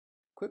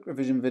Quick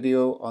revision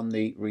video on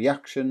the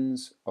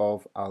reactions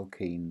of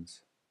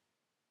alkenes.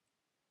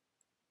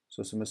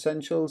 So some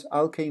essentials: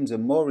 alkenes are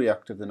more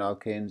reactive than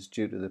alkanes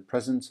due to the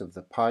presence of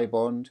the pi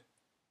bond.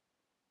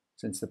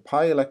 Since the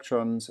pi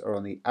electrons are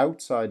on the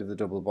outside of the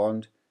double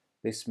bond,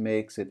 this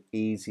makes it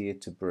easier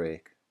to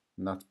break,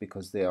 and that's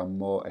because they are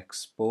more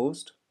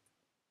exposed.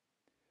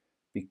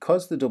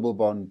 Because the double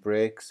bond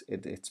breaks,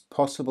 it's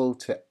possible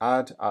to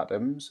add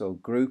atoms or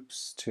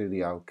groups to the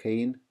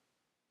alkene,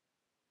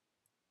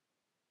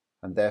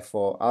 and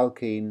therefore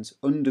alkenes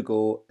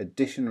undergo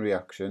addition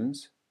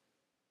reactions,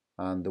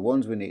 and the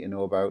ones we need to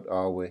know about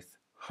are with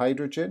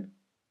hydrogen,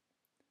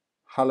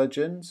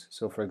 halogens,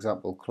 so for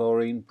example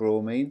chlorine,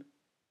 bromine,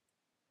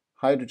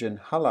 hydrogen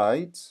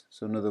halides,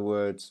 so in other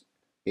words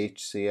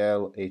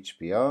HCl,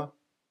 HBr,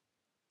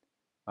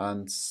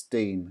 and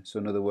steam, so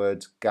in other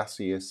words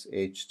gaseous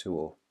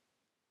H2O.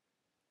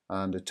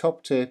 And a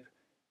top tip,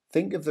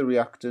 think of the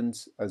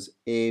reactants as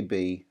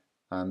AB,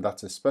 and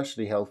that's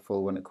especially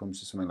helpful when it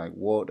comes to something like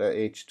water,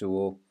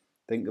 H2O.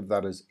 Think of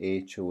that as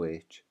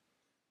HOH.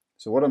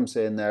 So what I'm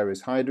saying there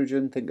is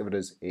hydrogen, think of it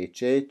as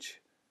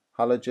HH,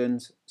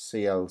 halogens,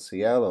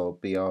 ClCl or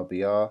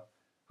BrBr,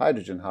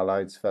 hydrogen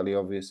halides, fairly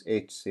obvious,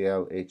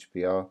 HCl,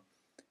 HBr,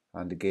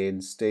 and again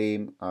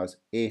steam as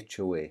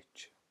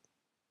HOH.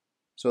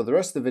 So the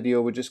rest of the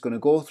video we're just going to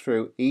go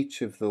through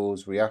each of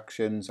those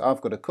reactions.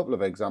 I've got a couple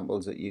of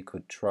examples that you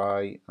could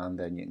try and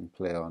then you can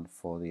play on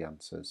for the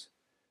answers.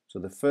 So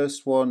the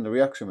first one, the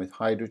reaction with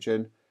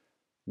hydrogen,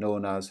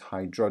 known as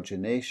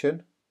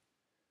hydrogenation.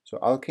 So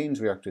alkenes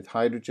react with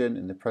hydrogen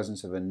in the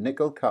presence of a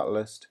nickel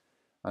catalyst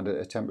and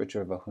at a temperature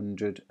of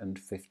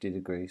 150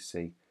 degrees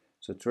C.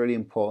 So it's really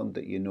important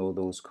that you know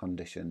those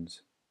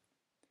conditions.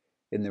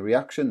 In the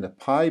reaction, the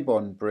pi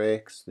bond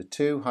breaks, the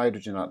two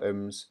hydrogen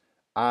atoms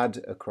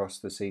add across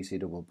the CC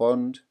double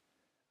bond,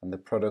 and the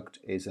product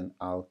is an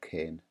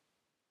alkane.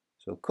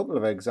 So a couple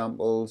of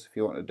examples if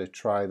you wanted to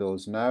try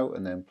those now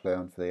and then play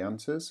on for the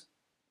answers.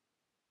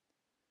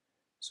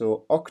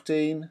 So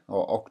octene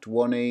or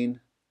oct-1ene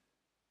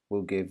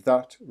will give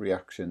that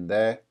reaction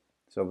there.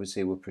 So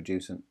obviously we're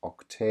producing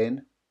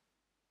octane.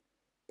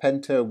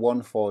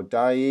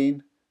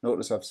 Penta-1,4-diene,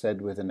 notice I've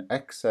said with an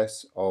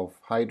excess of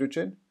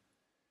hydrogen.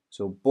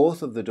 So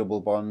both of the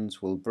double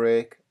bonds will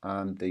break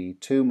and the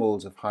 2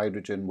 moles of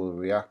hydrogen will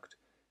react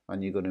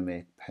and you're going to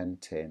make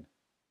pentane.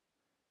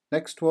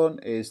 Next one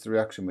is the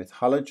reaction with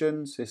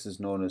halogens. This is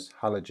known as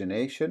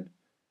halogenation.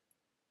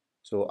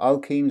 So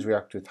alkenes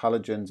react with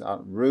halogens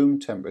at room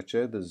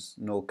temperature. There's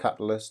no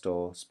catalyst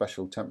or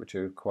special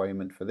temperature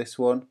requirement for this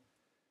one.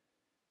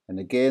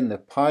 And again the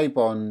pi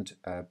bond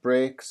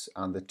breaks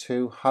and the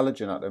 2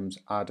 halogen atoms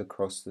add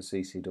across the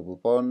CC double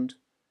bond.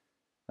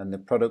 And the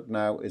product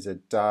now is a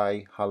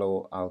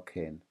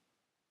dihaloalkane.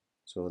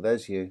 So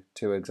there's your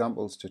 2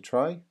 examples to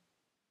try.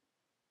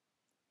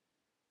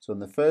 So in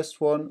the first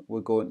one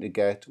we're going to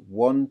get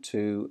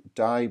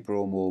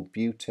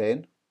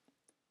 1,2-dibromobutane,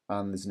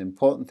 and there's an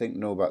important thing to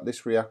know about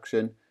this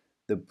reaction.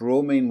 The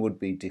bromine would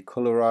be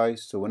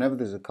decolorized, so whenever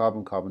there's a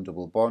carbon-carbon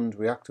double bond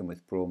reacting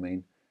with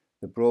bromine,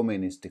 the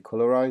bromine is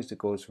decolorized. It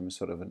goes from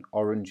sort of an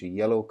orangey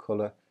yellow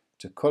color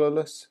to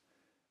colorless.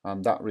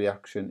 And that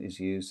reaction is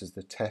used as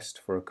the test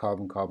for a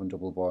carbon-carbon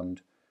double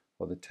bond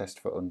or the test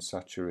for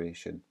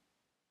unsaturation.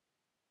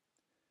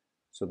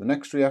 So the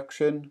next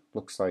reaction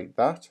looks like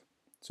that.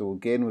 So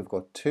again we've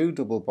got 2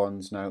 double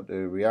bonds now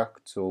to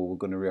react, so we're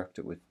going to react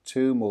it with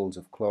 2 moles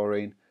of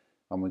chlorine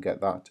and we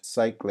get that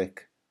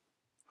cyclic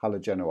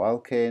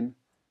halogenoalkane,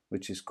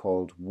 which is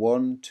called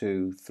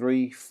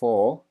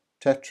 1,2,3,4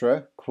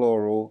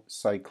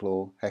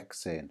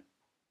 tetrachlorocyclohexane.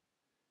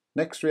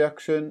 Next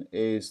reaction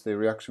is the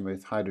reaction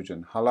with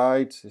hydrogen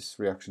halides. This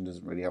reaction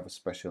doesn't really have a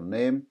special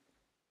name.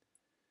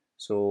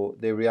 So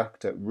they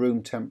react at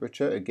room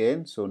temperature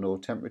again, so no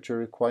temperature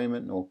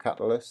requirement, no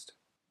catalyst.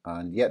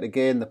 And yet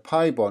again the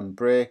pi bond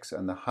breaks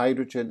and the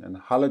hydrogen and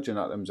halogen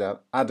atoms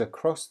add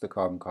across the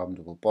carbon-carbon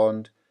double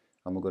bond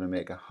and we're going to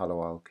make a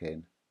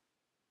haloalkane.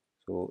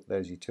 So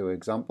there's your 2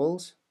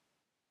 examples.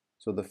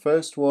 So the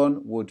first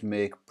one would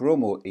make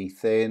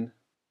bromoethane.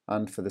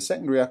 And for the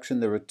second reaction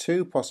there are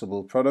 2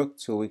 possible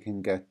products, so we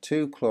can get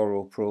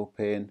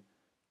 2-chloropropane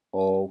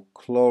or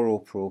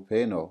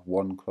chloropropane, or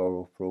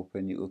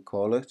 1-chloropropane you could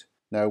call it.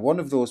 Now one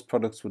of those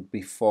products would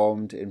be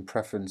formed in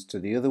preference to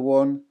the other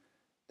one.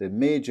 The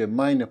major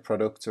minor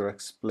products are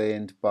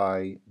explained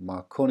by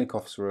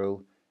Markovnikov's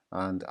rule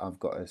and I've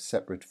got a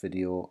separate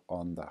video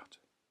on that.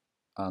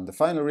 And the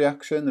final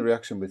reaction, the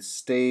reaction with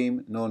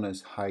steam, known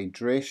as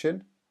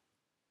hydration.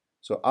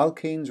 So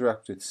alkenes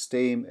react with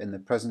steam in the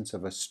presence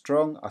of a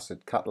strong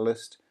acid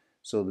catalyst.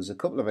 So there's a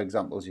couple of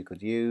examples you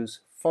could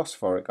use: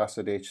 phosphoric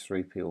acid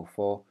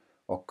H3PO4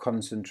 or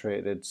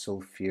concentrated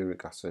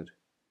sulfuric acid.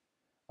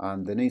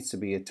 And there needs to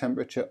be a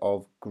temperature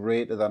of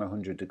greater than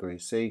 100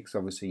 degrees C, because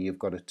obviously you've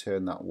got to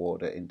turn that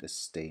water into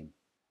steam.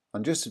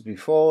 And just as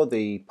before,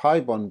 the pi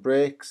bond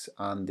breaks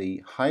and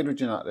the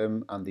hydrogen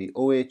atom and the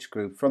OH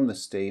group from the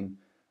steam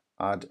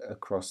add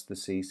across the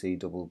CC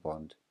double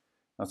bond.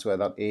 That's where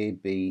that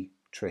AB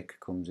trick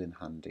comes in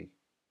handy.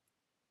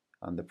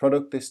 and the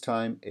product this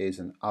time is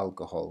an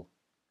alcohol.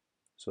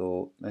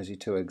 So there's your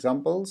two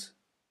examples.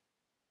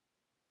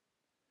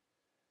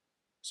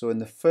 So in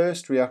the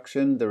first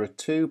reaction there are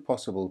two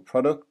possible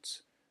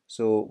products,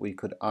 so we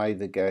could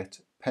either get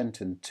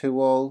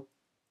pentan-2-ol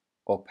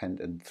or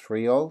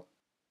pentan-3-ol,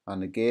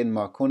 and again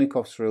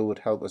Markovnikov's rule would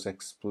help us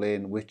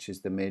explain which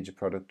is the major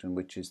product and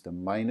which is the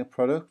minor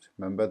product.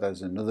 Remember,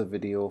 there's another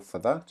video for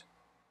that.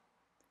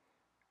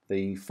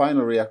 The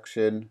final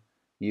reaction,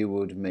 you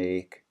would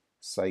make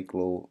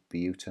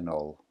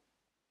cyclobutanol.